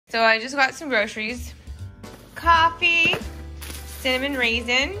So I just got some groceries. Coffee, cinnamon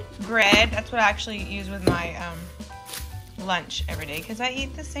raisin, bread. That's what I actually use with my lunch every day because I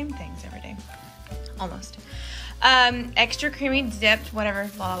eat the same things every day. Almost. Extra creamy dipped, whatever,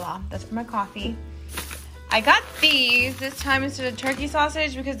 la la la. That's for my coffee. I got these this time instead of turkey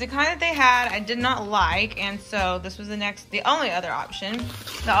sausage because the kind that they had I did not like, and so this was the only other option.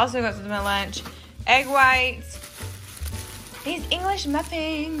 That also goes with my lunch. Egg whites. These English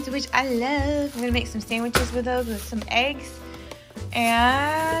muffins, which I love. I'm gonna make some sandwiches with those with some eggs.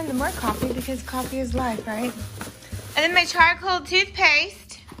 And more coffee because coffee is life, right? And then my charcoal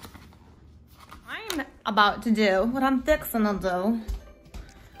toothpaste. I'm about to do what I'm fixing to do.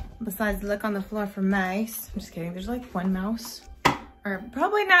 Besides look on the floor for mice. I'm just kidding, there's like one mouse. Or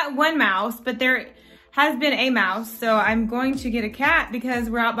probably not one mouse, but there has been a mouse. So I'm going to get a cat because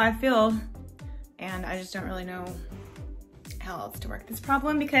we're out by a field. And I just don't really know how else to work this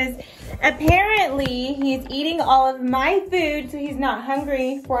problem because apparently he's eating all of my food so he's not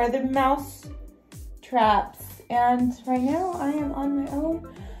hungry for the mouse traps. And right now I am on my own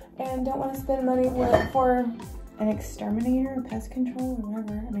and don't want to spend money for an exterminator, pest control, or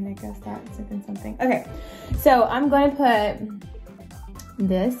whatever. I mean, I guess that's been something. Okay, so I'm going to put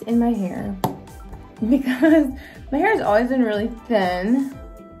this in my hair because my hair has always been really thin,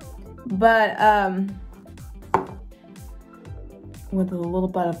 but with a little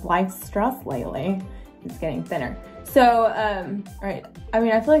bit of life stress lately, it's getting thinner. So, all right, I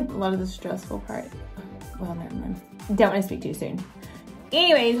mean, I feel like a lot of the stressful part, well, never mind. Don't want to speak too soon.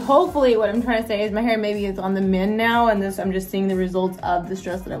 Anyways, hopefully what I'm trying to say is my hair maybe is on the mend now, and this, I'm just seeing the results of the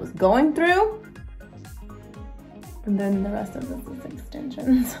stress that I was going through. And then the rest of this is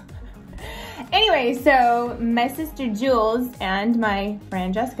extensions. Anyway, so my sister Jules and my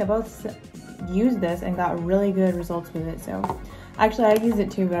friend Jessica both used this and got really good results with it. So actually I use it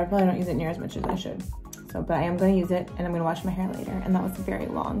too, but I probably don't use it near as much as I should. So, but I am going to use it and I'm going to wash my hair later. And that was very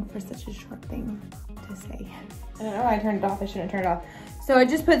long for such a short thing to say. I don't know why I turned it off. I shouldn't have turned it off. So I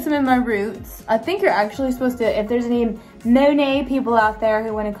just put some in my roots. I think you're actually supposed to, if there's any Monet people out there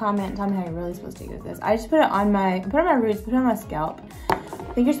who want to comment, tell me how you're really supposed to use this. I just put it on my roots, put it on my scalp.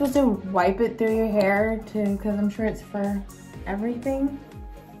 I think you're supposed to wipe it through your hair too, because I'm sure it's for everything.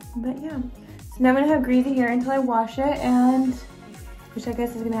 But yeah. So now I'm gonna have greasy hair until I wash it, and which I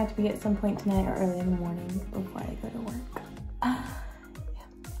guess is gonna have to be at some point tonight or early in the morning before I go to work. Yeah.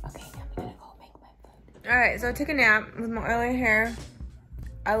 Okay, now I'm gonna go make my food. All right, so I took a nap with my oily hair.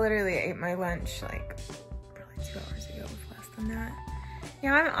 I literally ate my lunch like probably 2 hours ago, less than that.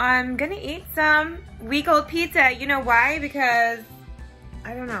 Yeah, I'm gonna eat some week-old pizza. You know why? Because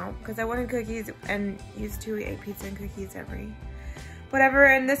I don't know, because I wanted cookies and used to eat pizza and cookies every whatever,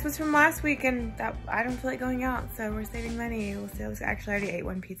 and this was from last week, and that I don't feel like going out, so we're saving money. We'll see. Actually, I already ate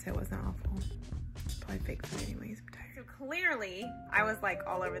one pizza. It wasn't awful. Probably fake food anyways. I'm tired. So clearly, I was like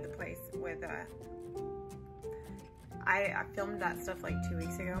all over the place with I filmed that stuff like 2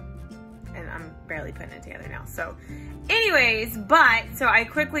 weeks ago, and I'm barely putting it together now. So anyways, so I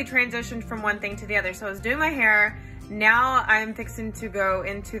quickly transitioned from one thing to the other. So I was doing my hair. Now I'm fixing to go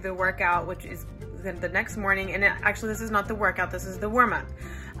into the workout, which is the next morning. And actually, this is not the workout, this is the warm-up.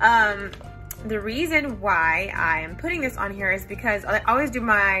 The reason why I am putting this on here is because I always do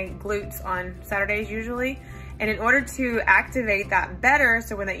my glutes on Saturdays usually. And in order to activate that better,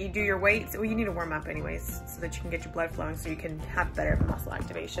 so when you do your weights, well, you need to warm up anyways so that you can get your blood flowing so you can have better muscle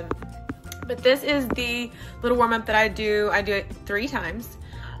activation. But this is the little warm up that I do. I do it 3 times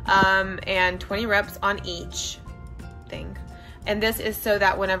and 20 reps on each thing. And this is so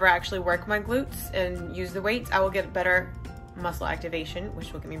that whenever I actually work my glutes and use the weights, I will get better muscle activation,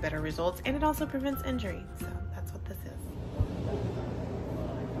 which will give me better results. And it also prevents injury. So that's what this is.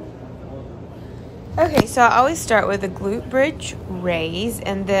 Okay, so I always start with a glute bridge raise,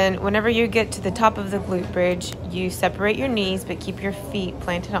 and then whenever you get to the top of the glute bridge, you separate your knees but keep your feet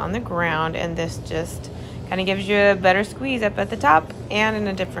planted on the ground, and this just kind of gives you a better squeeze up at the top and in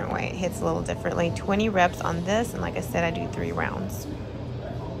a different way. It hits a little differently. 20 reps on this, and like I said, I do 3 rounds.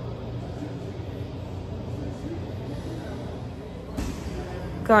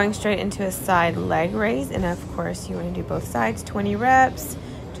 Going straight into a side leg raise, and of course you want to do both sides, 20 reps.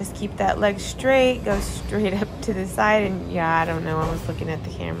 Just keep that leg straight, go straight up to the side, and yeah, I don't know, I was looking at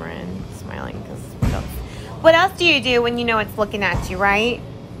the camera and smiling because what else do you do when you know it's looking at you, right?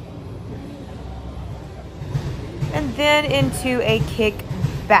 And then into a kick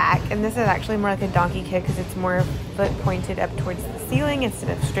back, and this is actually more like a donkey kick because it's more foot pointed up towards the ceiling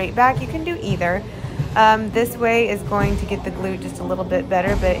instead of straight back. You can do either. This way is going to get the glute just a little bit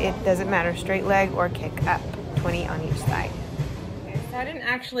better, but it doesn't matter, straight leg or kick up, 20 on each side. So I didn't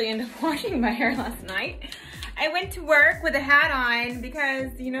actually end up washing my hair last night. I went to work with a hat on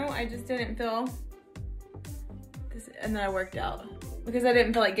because, you know, I just didn't feel this, and then I worked out because I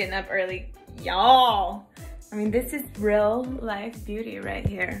didn't feel like getting up early. Y'all, I mean, this is real life beauty right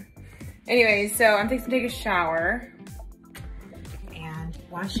here. Anyways, so I'm fixing to take a shower and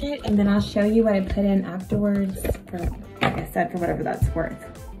wash it, and then I'll show you what I put in afterwards for, like I said, for whatever that's worth.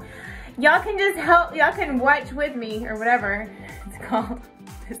 Y'all can just help, y'all can watch with me or whatever it's called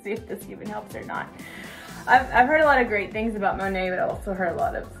to see if this even helps or not. I've heard a lot of great things about Monet, but I also heard a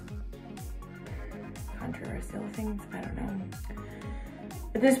lot of controversial things. I don't know.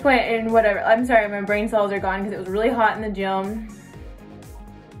 At this point, in whatever, I'm sorry, my brain cells are gone because it was really hot in the gym.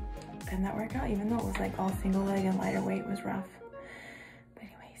 And that worked out, even though it was like all single leg and lighter weight was rough. But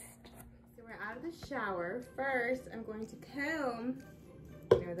anyways. So we're out of the shower. First, I'm going to comb,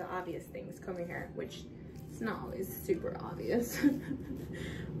 you know, the obvious things, comb your hair, which it's not always super obvious.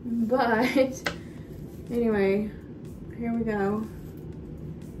 But anyway, here we go.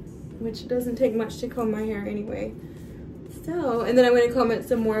 Which doesn't take much to comb my hair anyway. So, and then I'm gonna comb it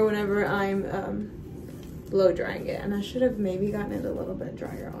some more whenever I'm blow drying it. And I should have maybe gotten it a little bit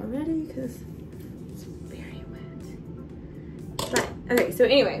drier already because it's very wet. But, okay, so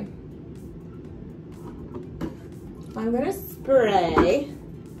anyway. I'm gonna spray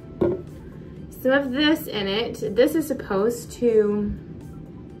some of this in it. This is supposed to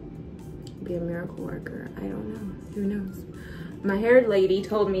be a miracle worker. I don't know, who knows? My hair lady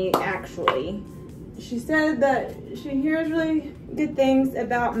told me, actually, she said that she hears really good things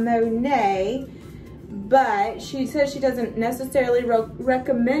about Monet, but she says she doesn't necessarily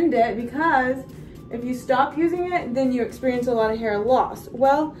recommend it because if you stop using it, then you experience a lot of hair loss.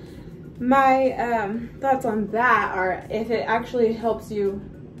 Well, my thoughts on that are if it actually helps you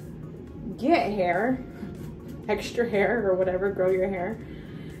get hair, extra hair or whatever, grow your hair,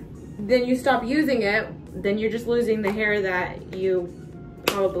 then you stop using it, then you're just losing the hair that you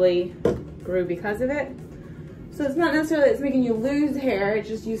probably grew because of it. So it's not necessarily it's making you lose hair, it's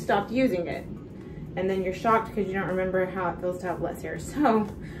just you stopped using it. And then you're shocked because you don't remember how it feels to have less hair. So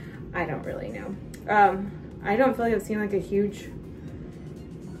I don't really know. I don't feel like I've seen like a huge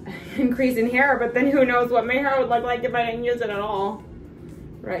increase in hair, but then who knows what my hair would look like if I didn't use it at all.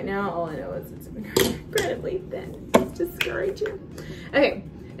 Right now, all I know is it's incredibly thin. It's discouraging. Okay,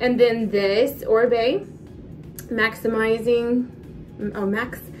 and then this Orbe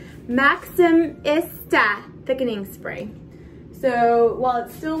Maximista thickening spray. So while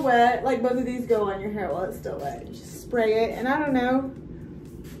it's still wet, like both of these go on your hair while it's still wet, just spray it. And I don't know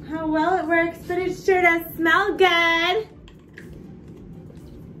how well it works, but it sure does smell good.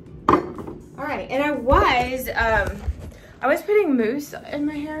 All right, and I was putting mousse in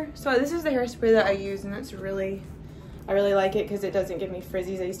my hair. So this is the hairspray that I use, and that's really, I really like it because it doesn't give me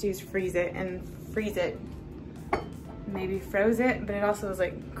frizzies. I used to use freeze it, maybe froze it, but it also was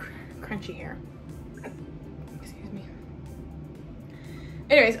like crunchy hair. Excuse me.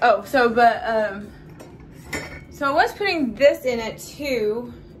 Anyways, so I was putting this in it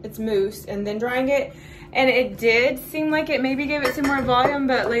too. It's mousse, and then drying it, and it did seem like it maybe gave it some more volume,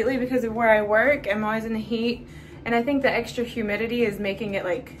 but lately because of where I work, I'm always in the heat, and I think the extra humidity is making it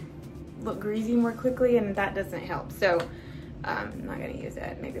like look greasy more quickly, and that doesn't help. So I'm not gonna use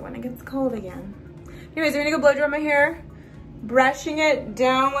it, maybe when it gets cold again. Anyways, I'm gonna go blow dry my hair, brushing it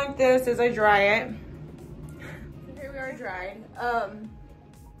down like this as I dry it. So here we are dried.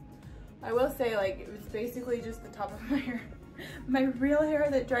 I will say, like, it was basically just the top of my hair. My real hair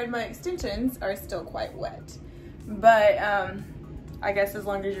that dried, my extensions are still quite wet. But I guess as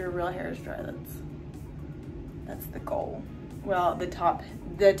long as your real hair is dry, that's the goal. Well, the top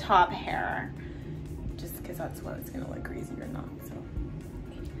hair, just because that's what it's gonna look greasy or not. So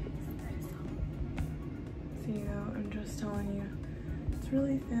anyways, that is all. So you know, I'm just telling you, it's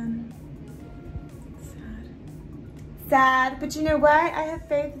really thin. It's sad, but you know what? I have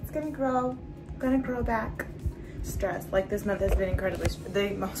faith it's gonna grow back. Stress, like this month has been incredibly,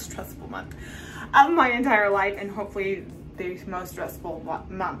 the most stressful month of my entire life, and hopefully the most stressful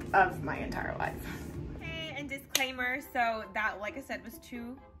month of my entire life. Okay, and disclaimer, so that, like I said, was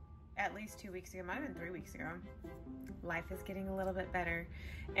at least 2 weeks ago, might have been 3 weeks ago. Life is getting a little bit better,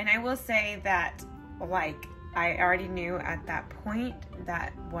 and I will say that, like, I already knew at that point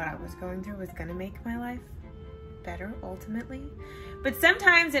that what I was going through was gonna make my life better ultimately. But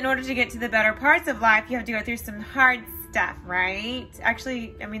sometimes in order to get to the better parts of life, you have to go through some hard stuff, right?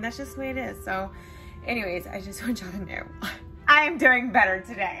 Actually, I mean, that's just the way it is. So anyways, I just want y'all to know I am doing better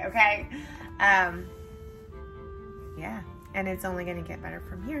today, okay? Yeah, and it's only gonna get better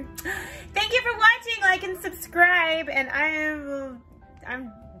from here. Thank you for watching, like and subscribe, and I will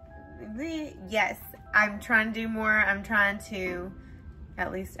yes, I'm trying to do more. I'm trying to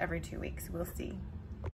at least every 2 weeks. We'll see.